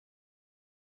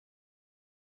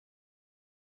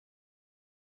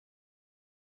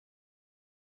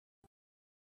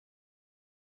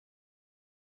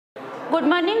Good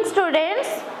morning, students.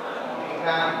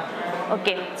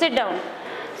 Okay, sit down.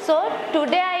 So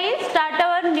today I start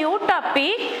our new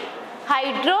topic,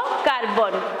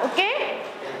 hydrocarbon. Okay.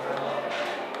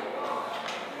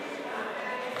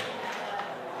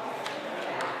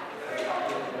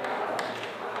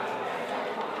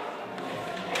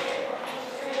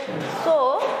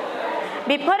 So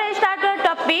before I start our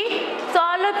topic, so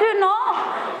all of you know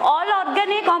all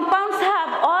organic compounds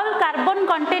have, all carbon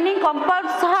containing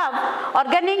compounds have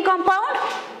organic compound.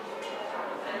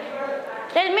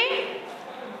 Tell me.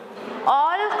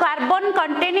 All carbon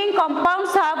containing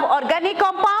compounds have organic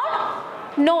compound?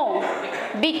 No,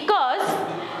 because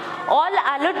all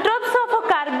allotropes of a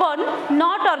carbon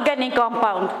not organic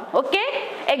compound. Okay,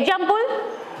 example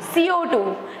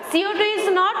CO2. CO2 is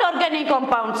not organic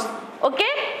compounds.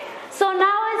 Okay, so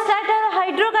now I start our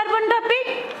hydrocarbon topic.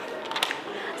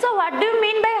 So what do you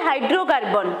mean by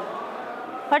hydrocarbon?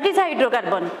 What is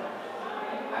hydrocarbon?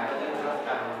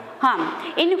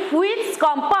 In which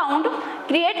compound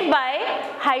created by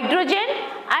hydrogen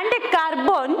and a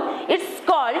carbon, it's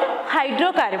called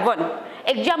hydrocarbon.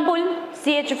 Example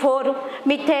CH4,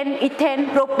 methane,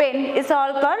 ethane, propane is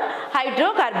all called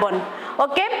hydrocarbon.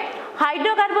 Okay,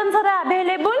 hydrocarbons are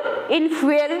available in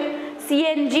fuel,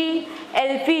 CNG,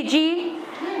 LPG,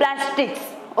 plastics.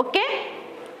 Okay,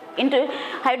 into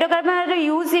hydrocarbon are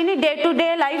used in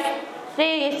day-to-day life.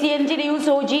 Say CNG use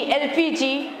होगी,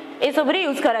 LPG ये सब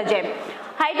use करा जाए.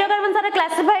 Hydrocarbons are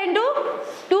classified into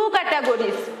two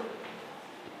categories.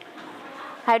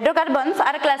 Hydrocarbons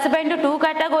are classified into two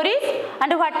categories,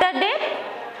 and what are they?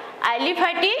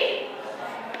 Aliphatic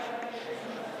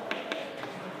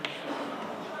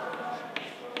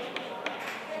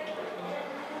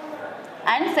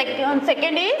and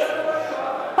second is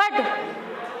what?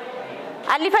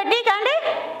 Aliphatic and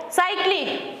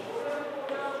cyclic.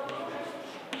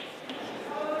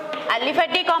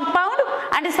 Aliphatic compound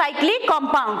and cyclic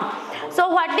compound. So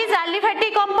what is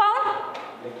aliphatic compound?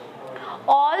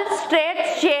 All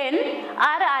straight chain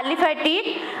are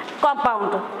aliphatic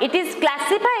compound. It is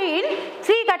classified in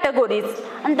three categories.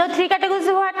 And the three categories,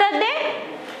 what are they?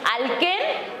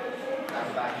 Alkane,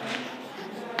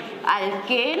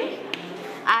 alkane,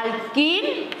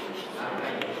 alkene,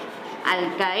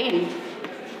 alkyne.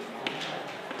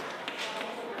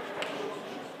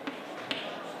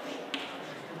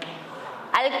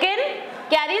 Alkane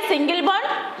carries single bond,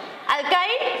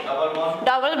 alkyne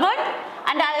double bond,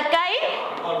 and alkyne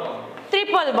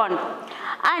triple bond.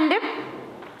 And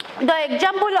the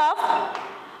example of,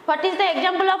 what is the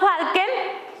example of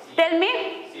alkane? Tell me.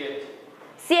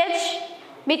 CH,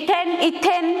 methane,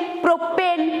 ethane,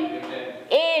 propane,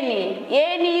 ANE.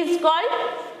 ANE is called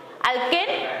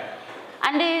alkane,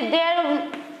 and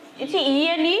there is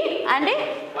ENE and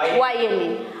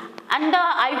YNE. And the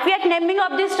IUPAC naming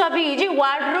of this topic is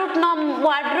word root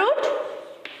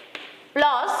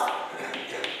plus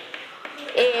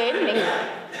ANE.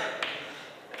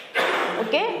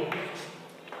 Okay.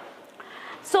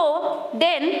 So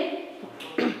then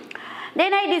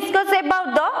I discuss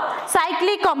about the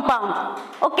cyclic compound.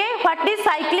 Okay, what is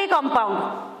cyclic compound?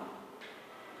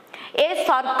 A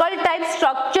circle type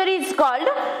structure is called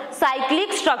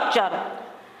cyclic structure.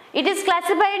 It is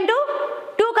classified into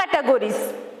two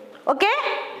categories. Okay?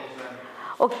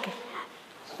 Okay.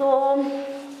 So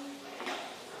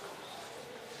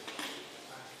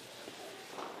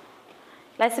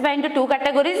classified into two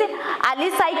categories,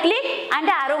 alicyclic and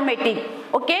aromatic.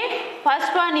 Okay?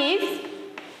 First one is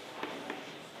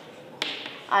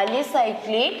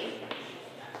alicyclic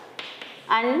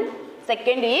and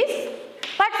second is,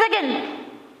 what second?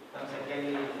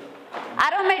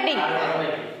 Aromatic.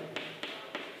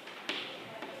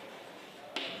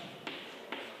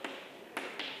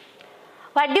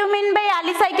 What do you mean by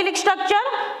alicyclic structure?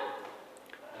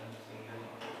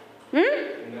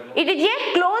 It is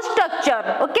a closed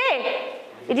structure. Okay?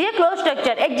 It is a closed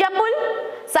structure. Example,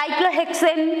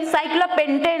 cyclohexane,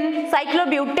 cyclopentane,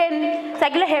 cyclobutane,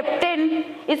 cycloheptane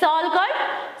is all called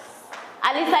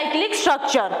alicyclic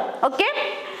structure. Okay?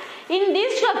 In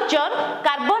this structure,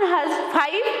 carbon has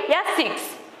 5 or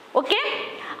 6. Okay?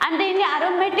 And in the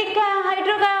aromatic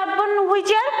hydrocarbon, which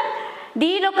are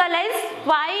delocalized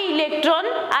pi electron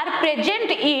are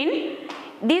present in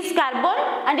this carbon,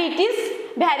 and it is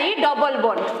very double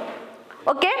bond.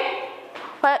 Okay,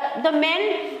 the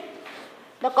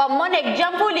common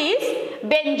example is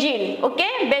benzene.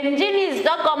 Okay, benzene is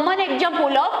the common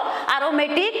example of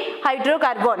aromatic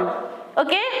hydrocarbon.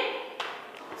 Okay,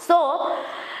 so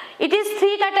it is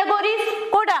three categories.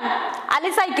 Kodam,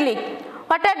 alicyclic.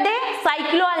 What are they?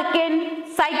 Cycloalkane,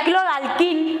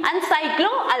 cycloalkene and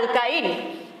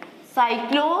cycloalkyne.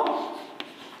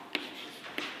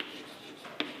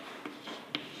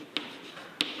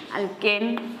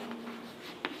 alkane,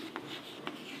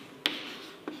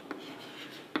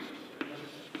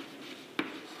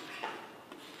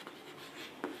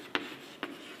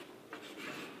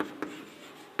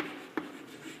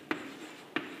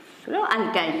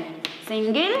 alkyne,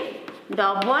 single,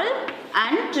 double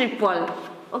and triple.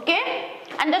 Okay,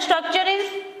 and the structure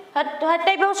is what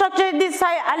type of structure is this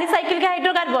alicyclic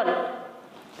hydrocarbon?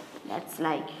 That's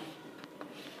like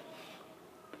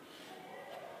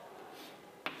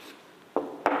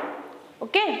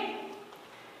okay.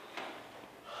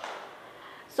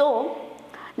 So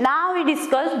now we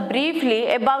discuss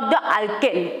briefly about the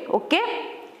alkane.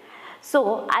 Okay,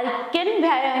 so alkane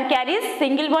carries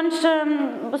single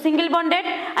bonded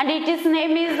and its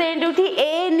name is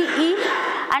ANE,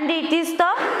 and it is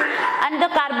the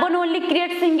carbon only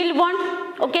creates single bond.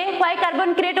 Okay, why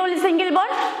carbon create only single bond?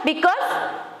 Because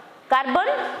carbon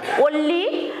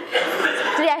only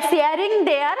sharing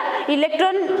their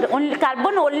electron,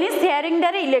 carbon only sharing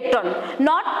their electron,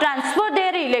 not transfer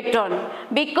their electron,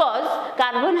 because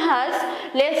carbon has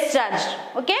less charge.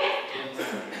 Okay,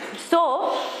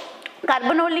 so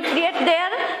carbon only create their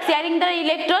sharing the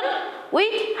electron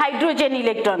with hydrogen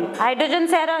electron. Hydrogen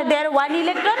share their one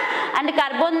electron and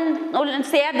carbon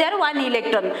share their one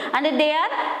electron, and they are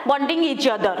bonding each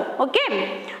other.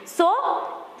 Okay, so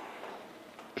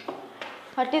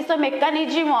what is the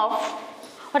mechanism of,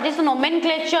 what is the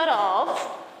nomenclature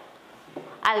of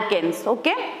alkanes?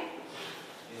 Okay,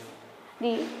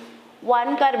 the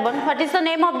one carbon, what is the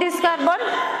name of this carbon?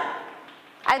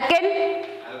 Alkane.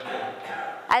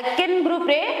 Alkane group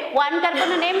रे one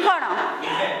carbon name कौन?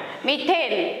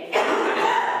 Methane.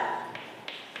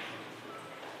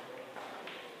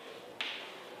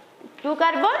 Two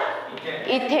carbon?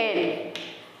 Ethane.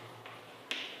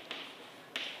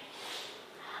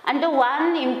 And the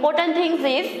one important thing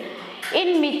is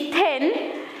in methane,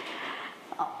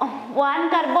 one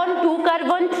carbon, two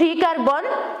carbon, three carbon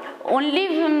only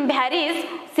varies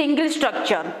single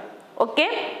structure.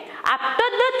 Okay. After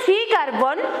the 3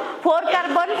 carbon, 4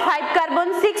 carbon, 5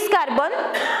 carbon, 6 carbon,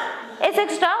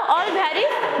 etc. all vary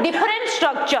different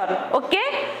structure.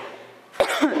 Okay.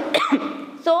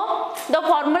 So the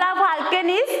formula of alkane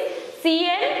is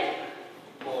CN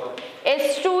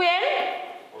H2N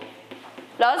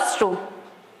plus 2.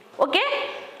 Okay.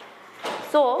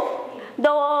 So the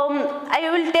I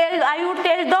would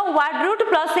tell the word root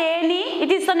plus ANE.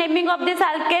 It is the naming of this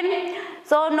alkane.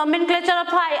 So nomenclature of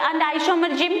and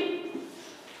isomerism.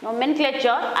 Nomenclature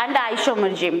and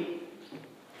isomerism.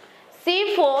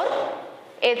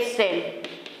 C4H10.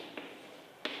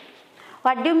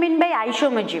 What do you mean by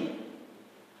isomerism?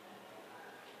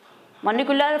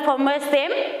 Molecular formula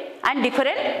same and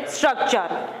different structure.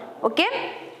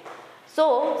 Okay.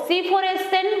 So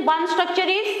C4H10 one structure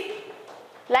is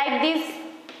like this.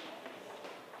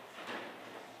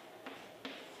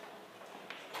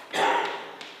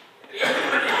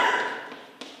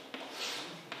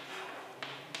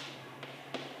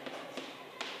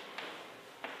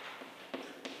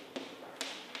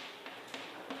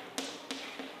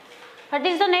 What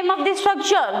is the name of this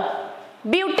structure?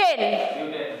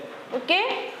 Butane.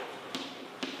 Okay.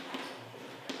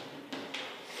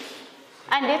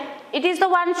 And it is the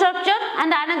one structure,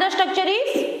 and another structure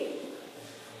is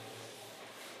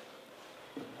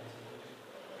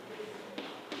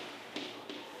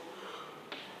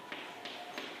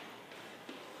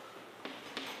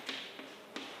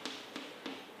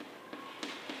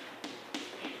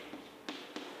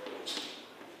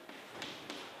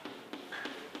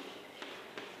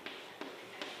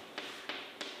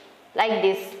like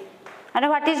this. And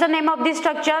what is the name of this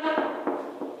structure?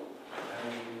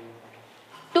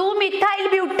 2-methyl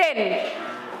butane.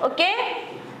 Okay,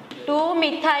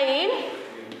 2-methyl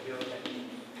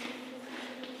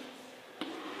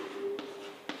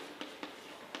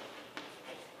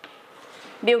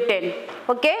butane.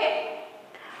 Okay,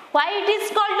 why it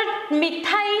is called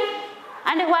methyl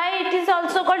and why it is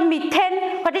also called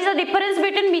methane? What is the difference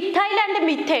between methyl and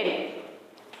methane?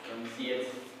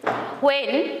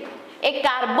 When a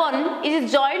carbon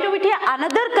is joined with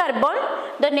another carbon,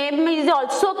 the name is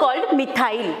also called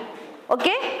methyl.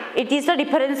 Okay, it is the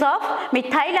difference of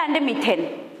methyl and methane.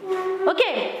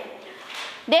 Okay,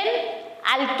 then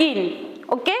alkene.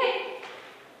 Okay,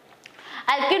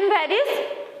 alkene varies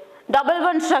double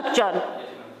bond structure.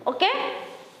 Okay,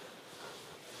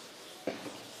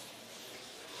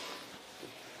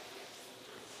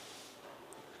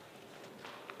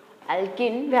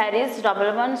 alkene varies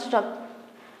double bond structure.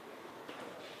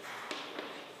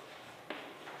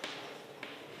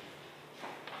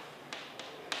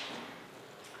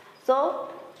 So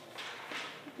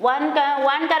one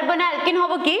carbon alkene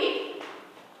होबो कि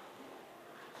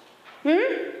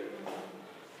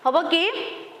हम कि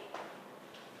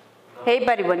हे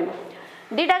परिबोनी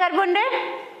दीटा carbon रे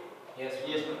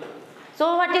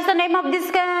so what is the name of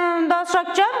this the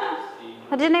structure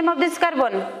what is the name of this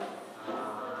carbon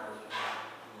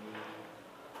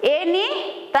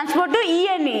Ane transport to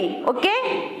Ene,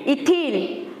 okay,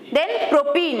 ethene, then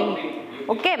propene,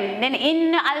 okay, then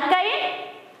in alkyne,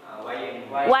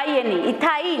 Yne,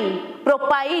 ethine,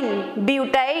 propyne,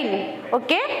 butane,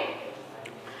 okay.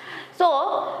 So,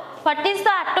 what is the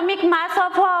atomic mass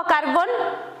of carbon?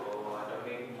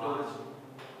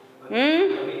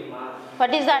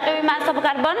 What is the atomic mass of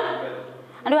carbon?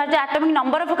 And what is the atomic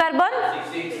number of carbon?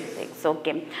 6,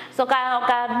 okay. So,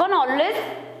 carbon always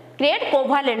create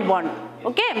covalent bond,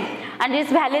 okay, and its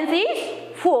valence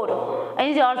is 4 and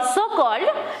is also called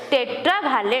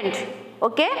tetravalent,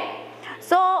 okay.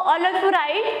 So all of you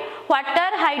write what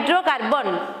are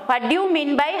hydrocarbon, what do you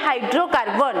mean by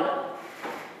hydrocarbon,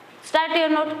 start your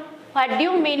note, what do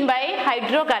you mean by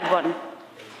hydrocarbon,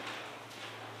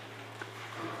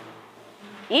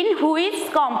 in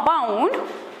which compound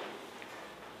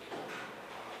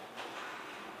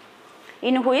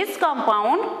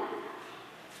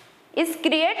is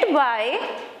created by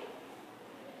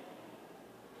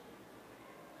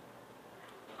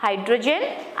hydrogen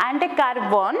and a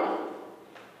carbon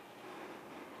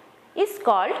is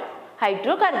called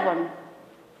hydrocarbon.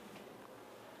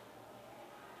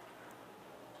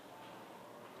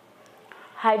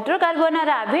 Hydrocarbon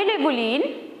are available in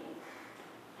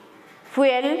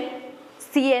fuel,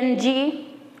 CNG,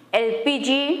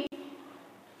 LPG,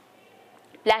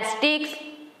 plastics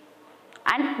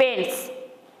and paints.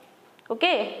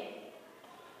 Okay.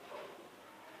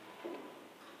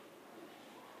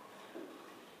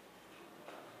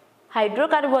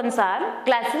 Hydrocarbons are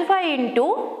classified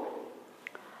into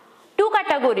two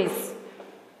categories.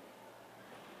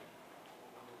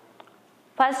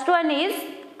 First one is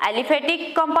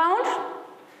aliphatic compound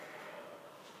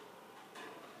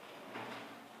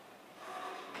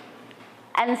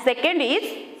and second is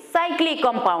cyclic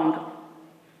compound.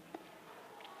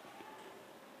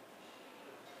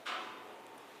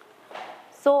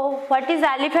 So what is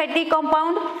aliphatic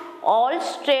compound? All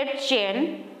straight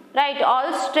chain, right?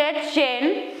 All straight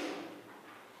chain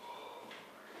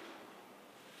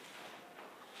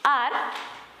are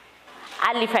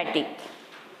aliphatic.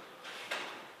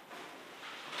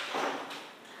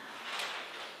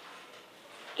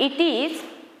 It is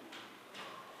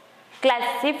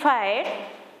classified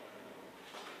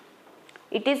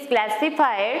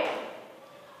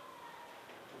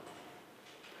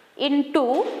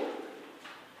into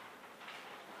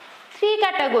three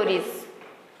categories.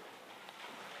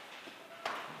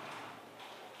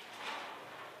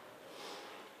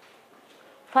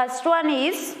 First one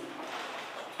is,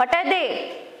 what are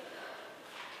they?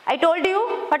 I told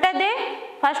you, what are they?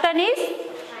 First one is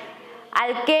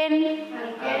alkane,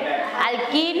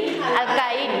 alkene,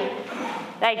 alkyne,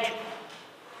 right?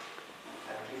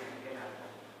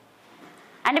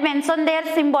 And mention their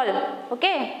symbol,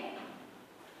 okay?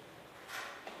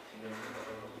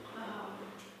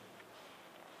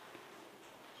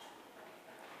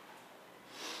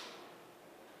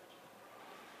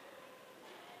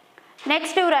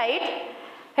 Next you write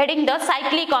heading the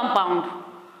cyclic compound.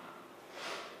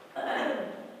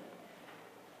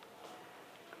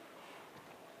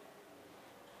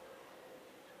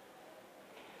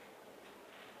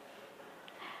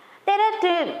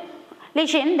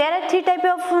 Listen, there are three types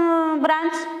of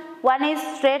branch. One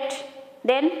is straight,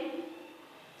 then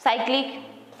cyclic,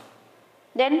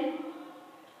 then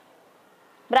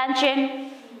branch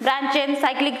chain,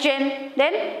 cyclic chain,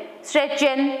 then straight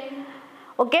chain.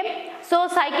 Okay. So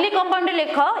cyclic compound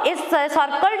lekha is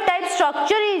circle type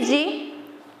structure is the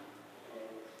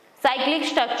cyclic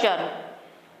structure,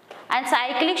 and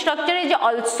cyclic structure is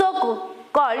also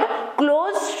called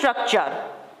closed structure.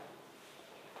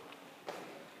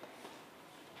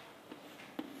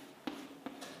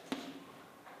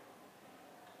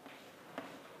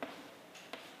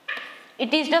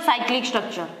 It is the cyclic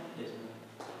structure.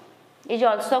 It is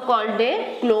also called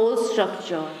a closed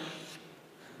structure.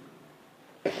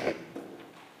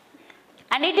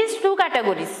 And it is two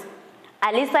categories,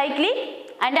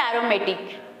 alicyclic and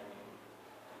aromatic.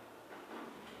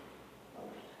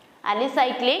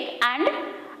 Alicyclic and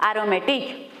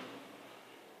aromatic.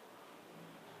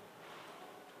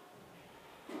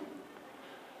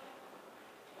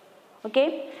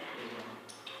 Okay.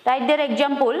 Write their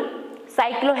example: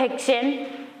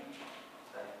 cyclohexane,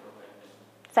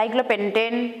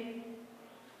 cyclopentane,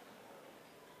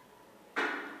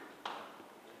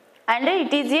 and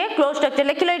it is a closed structure.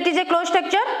 Like it is a closed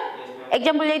structure.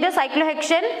 example like the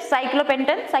cyclohexane,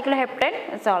 cyclopentane,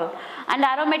 cycloheptane, it's all. And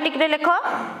aromatic re lekho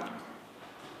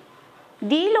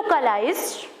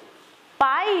delocalized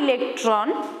pi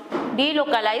electron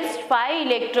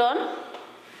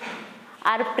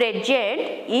are present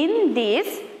in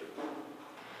this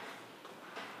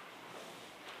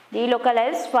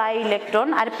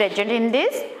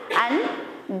and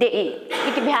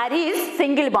it varies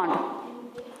single bond.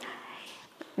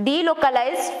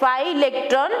 Delocalized pi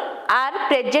electron are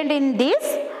present in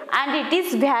this and it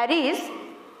is varies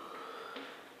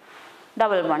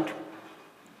double bond.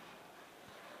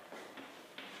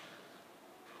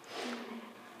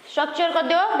 Structure कर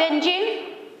दो benzene,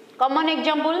 common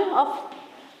example of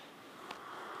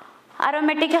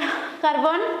aromatic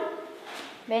carbon,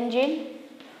 benzene.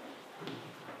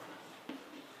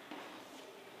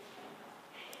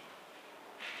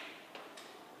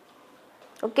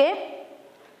 Okay,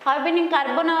 how many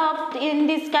carbon in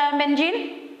this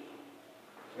benzene?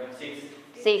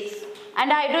 6.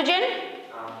 And hydrogen?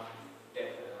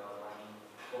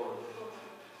 4.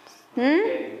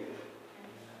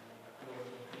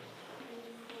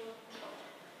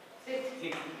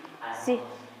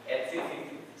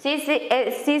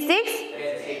 C6?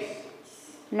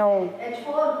 No.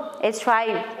 H4?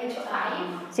 H5.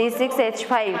 C6,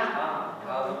 H5.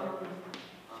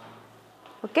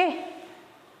 Okay.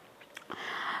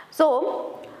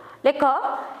 So, like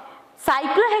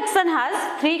cyclohexane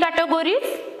has 3 categories.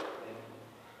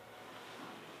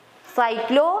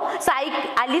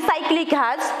 Alicyclic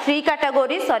has 3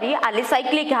 categories.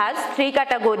 Alicyclic has 3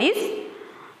 categories.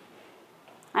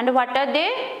 And what are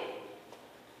they?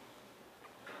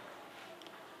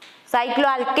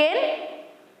 Cycloalkane,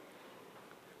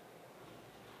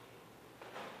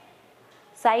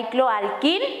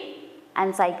 cycloalkene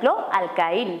and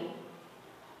cycloalkyne.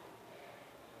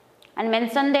 And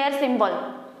mention their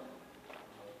symbol.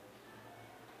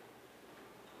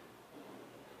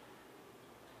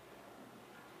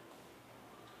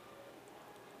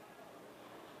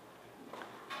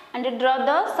 And draw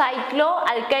the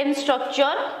cycloalkyne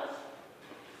structure.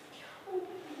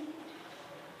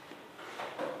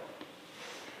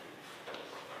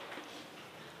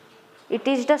 It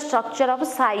is the structure of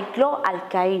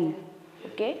cycloalkyne.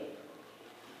 Okay.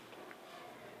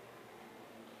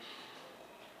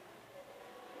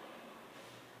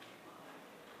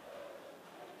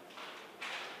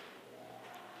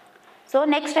 So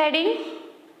next heading,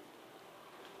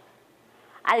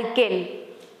 alkane.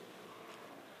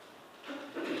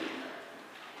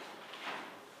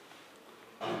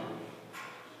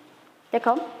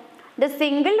 देखो, the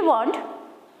single bond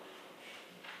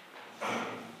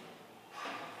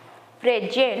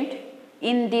present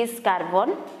in this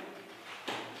carbon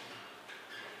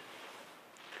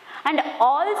and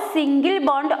all single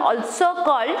bond also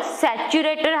called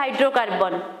saturated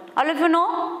hydrocarbon. All of you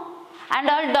know. And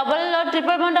all double or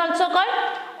triple bond also called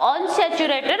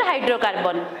unsaturated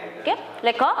hydrocarbon. Okay,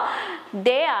 like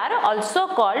they are also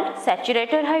called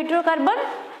saturated hydrocarbon.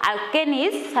 Alkane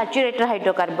is saturated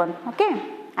hydrocarbon. Okay,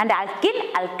 and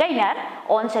alkene, alkyne are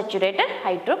unsaturated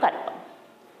hydrocarbon.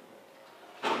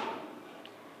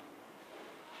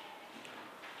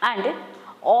 And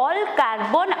all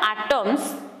carbon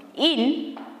atoms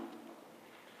in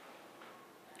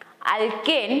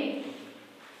alkane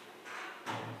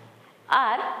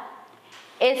are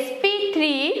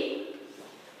sp3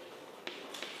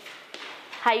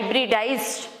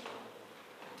 hybridized.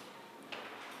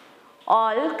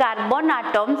 All carbon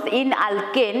atoms in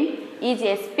alkane is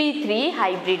sp3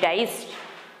 hybridized.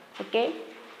 Okay.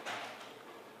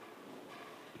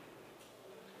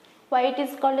 Why it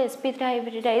is called sp3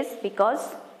 hybridized?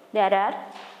 Because there are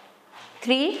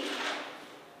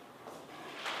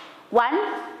 1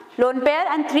 lone pair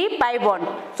and 3 pi bond.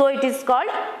 So it is called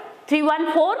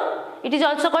 314. It is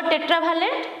also called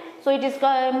tetravalent. So it is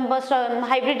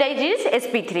hybridized is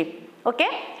sp3. Okay.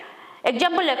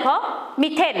 Example lekho,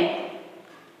 methane.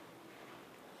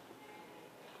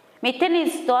 Methane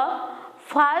is the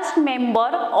first member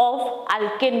of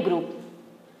alkane group.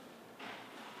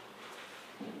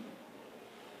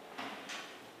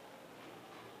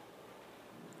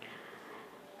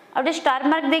 अब star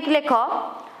mark देख लेखो,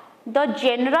 the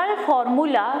general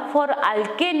formula for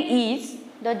alkane is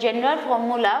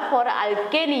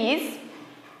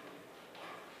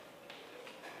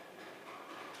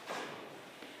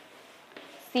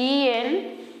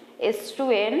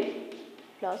CnH2n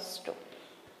plus 2.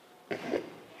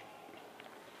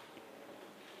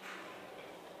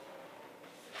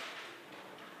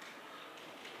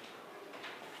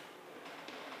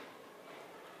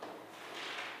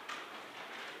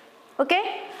 Okay,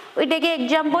 we take an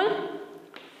example.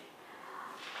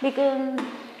 Because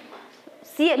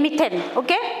see methane,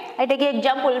 okay? I take an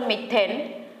example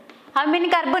methane. How many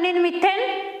carbon in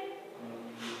methane?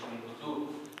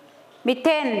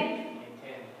 Methane.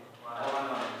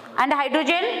 And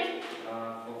hydrogen?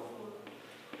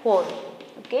 4.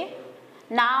 Okay.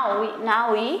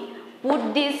 Now we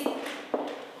put this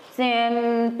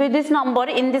number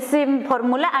in the same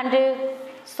formula, and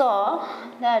so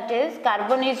that is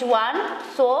carbon is 1.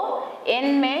 So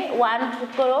n में 1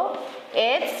 put करो,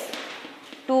 H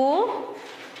 2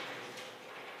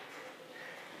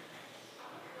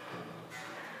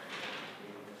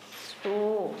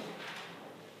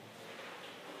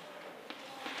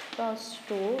 plus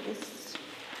 2 is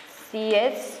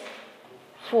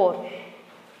CH4.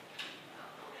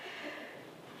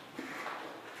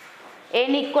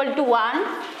 N equal to 1,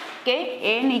 okay,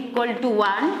 N equal to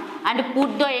 1, and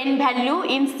put the N value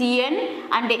in Cn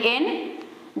and N,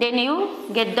 then you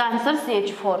get the answer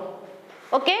CH4,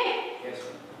 okay? Yes.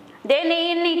 Then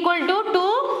N equal to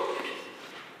 2,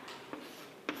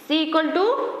 C equal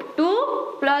to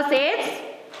 2 plus H,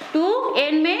 2,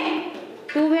 N में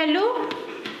 2 value,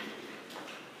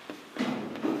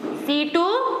 C2,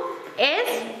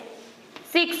 S,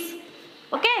 6,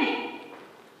 okay?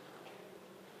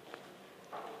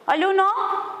 All you know?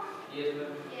 Yes,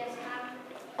 ma'am. Yes, ma'am.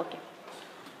 Okay.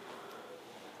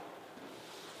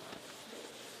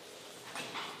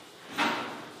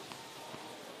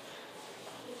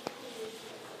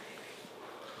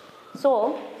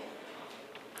 So,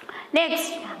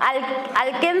 next,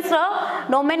 alkanes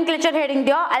nomenclature heading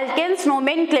there. Alkanes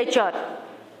nomenclature.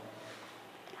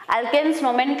 Alkanes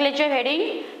nomenclature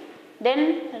heading.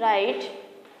 Then write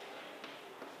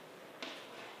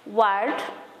word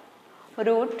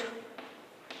root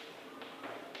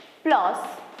plus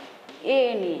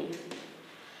ANE.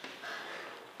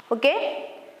 Okay?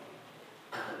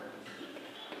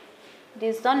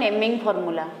 This is the naming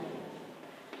formula.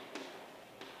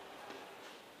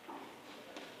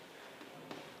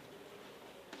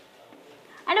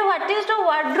 And what is the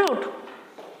word root?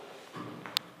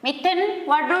 Methane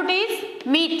word root is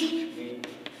meat.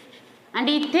 And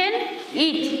ethane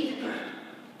eat.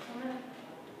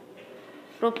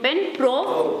 Propane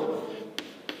pro.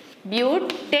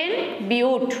 Butane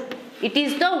but. It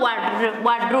is the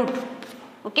word root.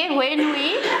 Okay, when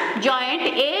we join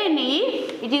A and E,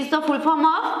 it is the full form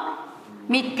of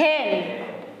methane.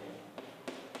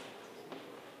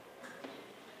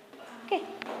 Okay,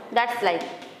 that's like.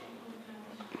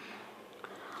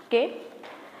 Okay.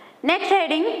 Next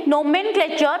heading,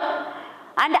 nomenclature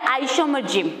and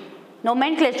isomerism.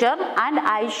 Nomenclature and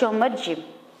isomerism.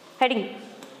 Heading.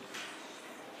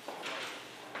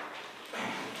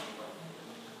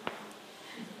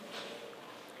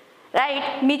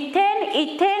 Right, methane,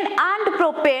 ethane and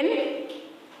propane.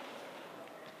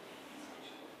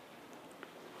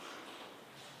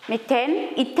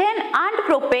 Methane, ethane and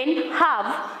propane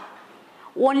have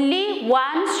only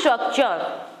one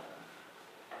structure.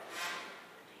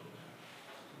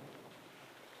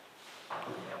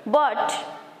 But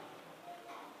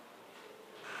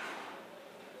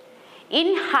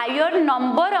in higher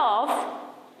number of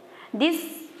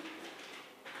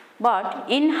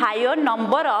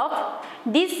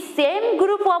this same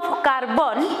group of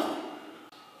carbon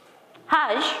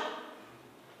has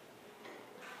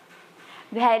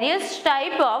various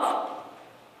type of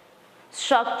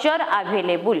structure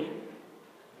available.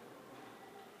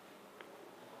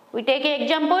 We take an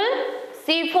example,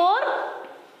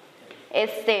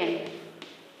 C4H10.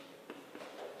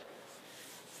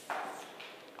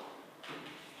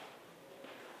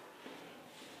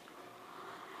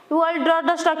 You all draw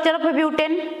the structure of a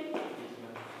butane.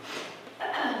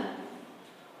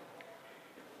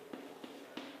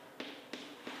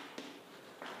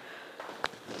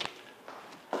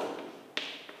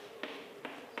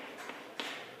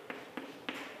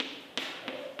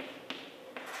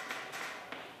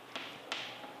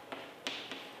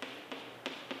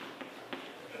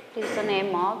 This is the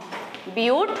name of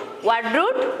but, word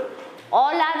root,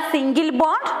 all are single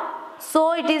bond,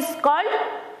 so it is called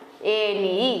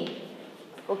ANE.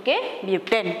 Okay,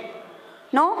 butane.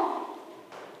 No?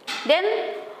 Then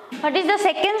what is the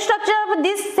second structure of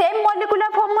this same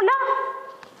molecular formula?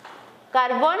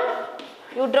 Carbon,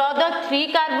 you draw the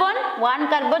 3 carbon, 1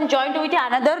 carbon joined with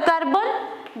another carbon,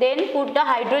 then put the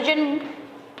hydrogen.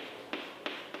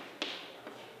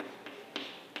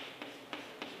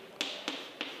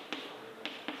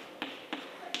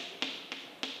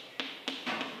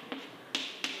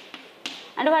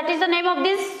 And what is the name of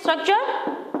this structure?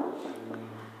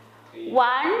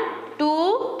 1,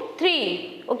 2,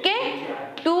 3. Okay?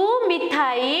 2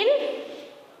 methyl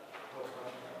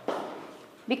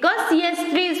because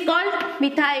CH3 is called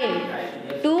methyl.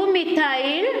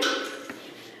 2-methyl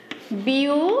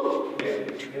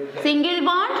single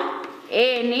bond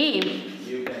Ne.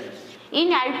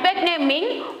 In alphabet naming,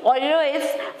 always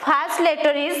first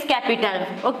letter is capital.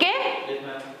 Okay?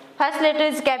 First letter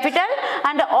is capital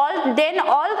and all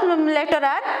letter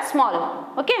are small.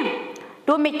 Okay?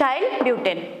 2-methyl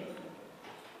butane.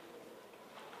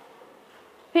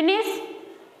 Finish?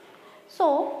 So,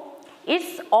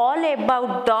 it's all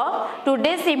about the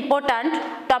today's important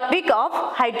topic of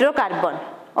hydrocarbon.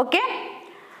 Okay?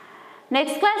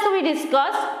 Next class we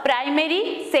discuss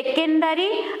primary,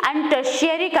 secondary and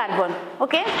tertiary carbon.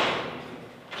 Okay?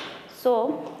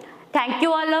 So, thank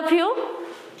you all of you.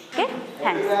 Okay?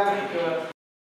 Thanks.